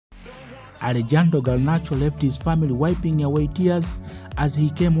Alejandro Garnacho left his family wiping away tears as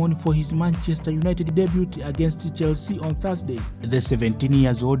he came on for his Manchester United debut against Chelsea on Thursday. The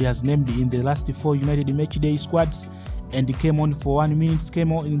 17-year-old has named in the last 4 United matchday squads and came on for 1 minute,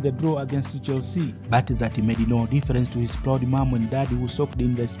 came on in the draw against Chelsea, but that made no difference to his proud mom and dad who soaked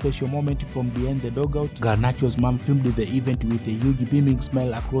in the special moment from behind the dugout. Garnacho's mom filmed the event with a huge beaming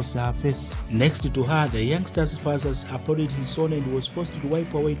smile across her face. Next to her, the youngster's father applauded his son and was forced to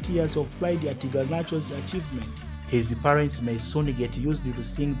wipe away tears of pride at Garnacho's achievement. His parents may soon get used to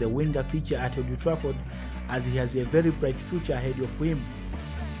seeing the winger feature at Old Trafford, as he has a very bright future ahead of him.